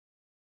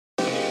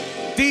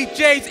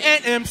DJs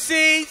and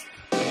MCs.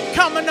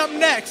 Coming up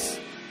next,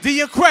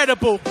 the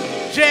incredible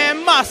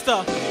Jam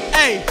Master.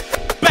 Hey,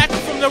 back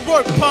from the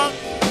road, punk.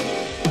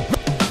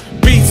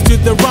 Beats to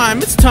the rhyme,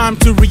 it's time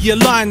to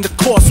realign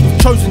the course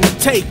we've chosen to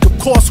take. Of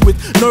course with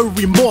no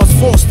remorse,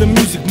 force the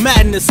music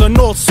madness on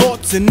all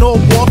sorts and all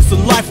walks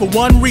of life for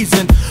one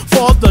reason.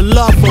 For the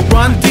love of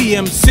Run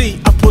DMC,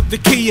 I put the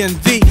key in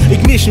the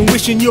ignition,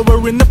 wishing you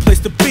were in the place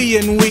to be,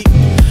 and we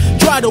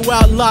try to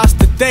outlast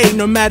the day,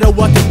 no matter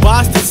what the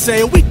bastards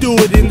say. We do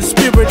it in the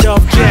spirit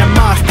of Jam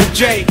Master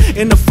J,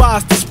 in the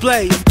fast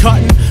display of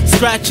cutting,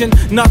 scratching,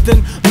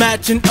 nothing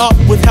matching up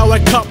with how I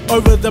cut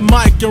over the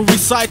mic and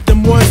recite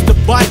them words to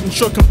bite and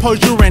show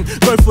composure and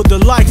go for the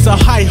likes of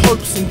high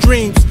hopes and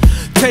dreams.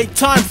 Take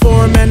time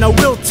for them and I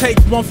will take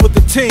one for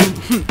the team.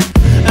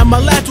 And my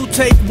lads will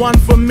take one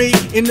for me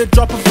in the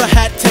drop of a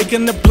hat,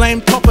 taking the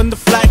blame, topping the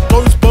flag.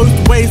 Goes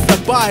both ways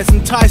like buys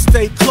and ties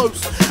stay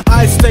close.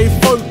 I stay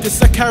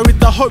focused, I carried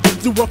the hope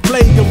through a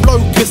plague of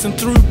locusts and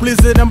through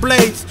blizzard and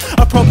blaze.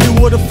 I probably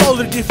would have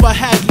folded if I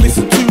had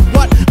listened to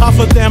what half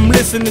of them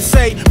listen to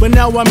say. But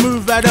now I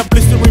move at a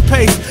blistering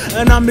pace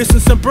and I'm missing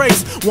some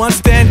breaks. One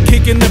stand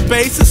kicking the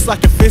bass, it's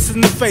like a fist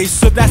in the face.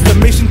 So that's the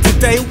mission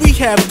today, we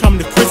have come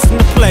to Koolism In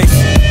the Place.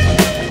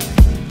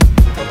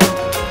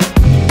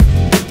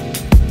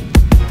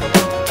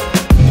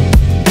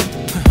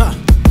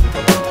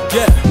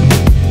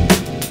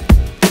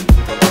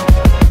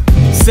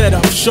 Set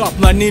up shop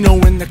like Nino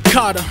in the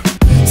Carter.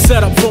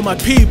 Set up for my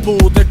people,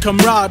 the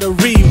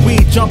camaraderie. We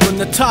jump on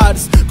the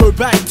tires, go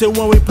back to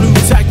when we blue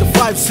tack the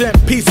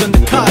 5-cent piece on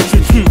the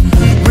cartridge.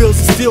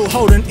 Wheels are still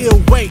holding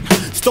ill weight,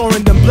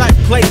 storing them black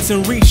plates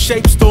and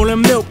reshape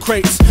stolen milk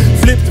crates.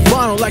 Flipped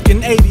vinyl like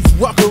an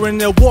 80s rocker in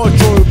their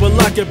wardrobe, but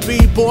like a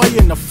b-boy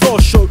in a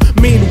floor show.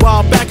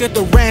 Meanwhile, back at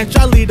the ranch,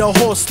 I lead a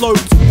horse slow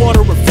to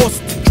water and force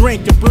it to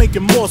drink and blink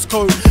in Morse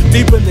code.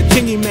 Deep in the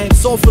chingy man,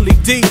 it's awfully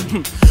deep,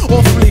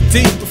 awfully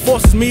deep. It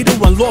forces me to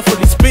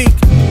unlawfully speak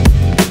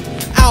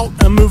out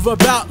and move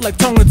about like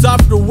tongues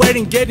after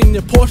waiting, getting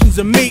their portions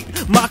of meat.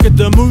 Market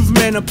the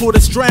movement and put a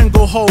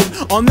stranglehold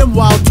on them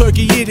wild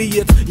turkey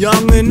idiots,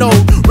 young and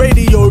old.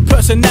 Radio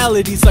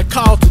personalities like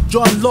Carl to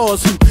John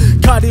Laws, who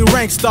Cardi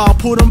rank style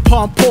put them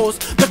on pause.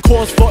 The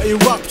cause for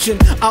eruption,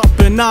 up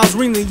in arms,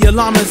 ring the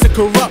alarm as a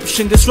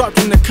corruption,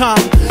 disrupting the calm.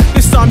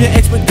 This time your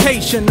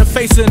expectation of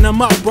facing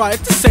them upright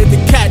to save the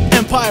cat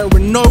empire,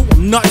 and no,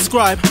 I'm not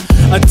scribe.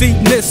 A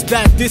deepness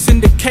that this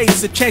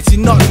indicates a chance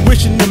you're not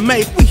wishing to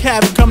make. We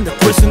have come to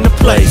Koolism In the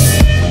Place.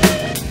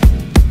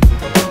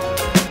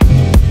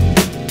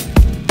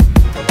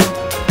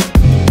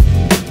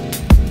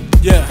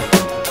 Yeah.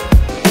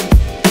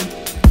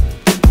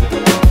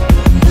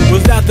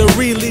 Without the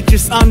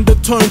religious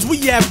undertones, we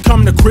have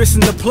come to Koolism In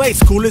the Place.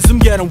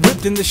 Koolism getting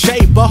whipped in the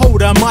shape. I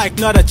hold a mic,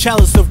 not a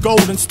chalice of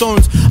golden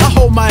stones. I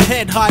hold my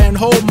head high and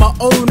hold my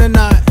own, and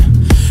I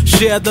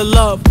share the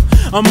love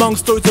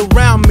amongst those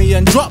around me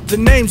and drop the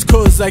names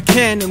cause I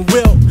can and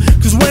will.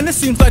 Cause when it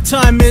seems like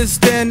time is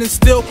standing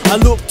still, I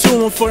look to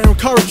them for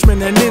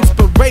encouragement and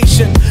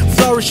inspiration.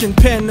 Flourishing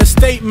pen a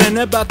statement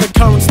about the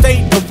current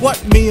state of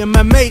what me and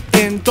my mate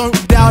in. Don't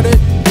doubt it,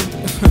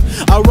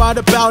 I write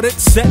about it,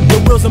 set the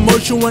wheels in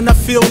motion when I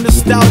feel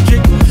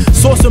nostalgic.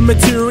 Source of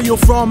material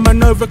from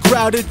an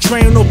overcrowded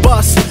train or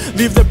bus,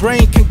 leave the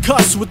brain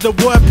concussed with the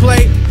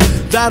wordplay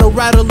that'll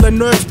rattle a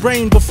nerd's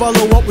brain, but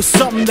follow up with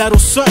something that'll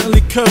certainly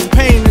curb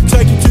pain and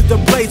take you to the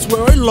place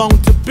where I long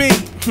to be.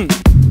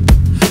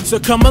 So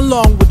come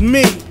along with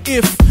me.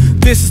 If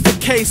this is the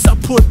case, I'll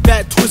put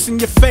that twist in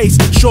your face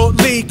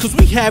shortly, cause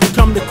we have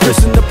come to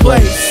Koolism In the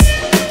Place.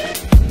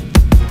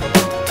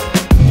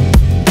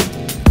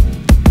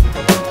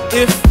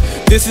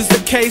 If this is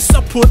the case,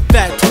 I'll put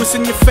that twist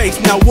in your face.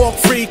 Now walk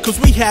free, cause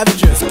we have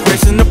just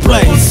Koolism In the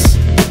Place.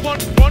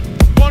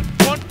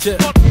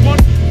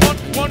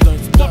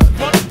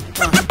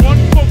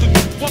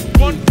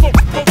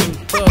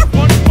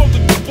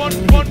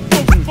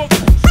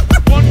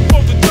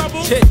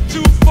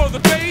 Two for the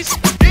bass,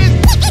 in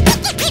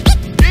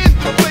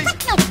the place.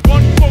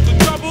 One for the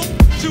double,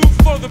 two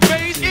for the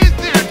bass.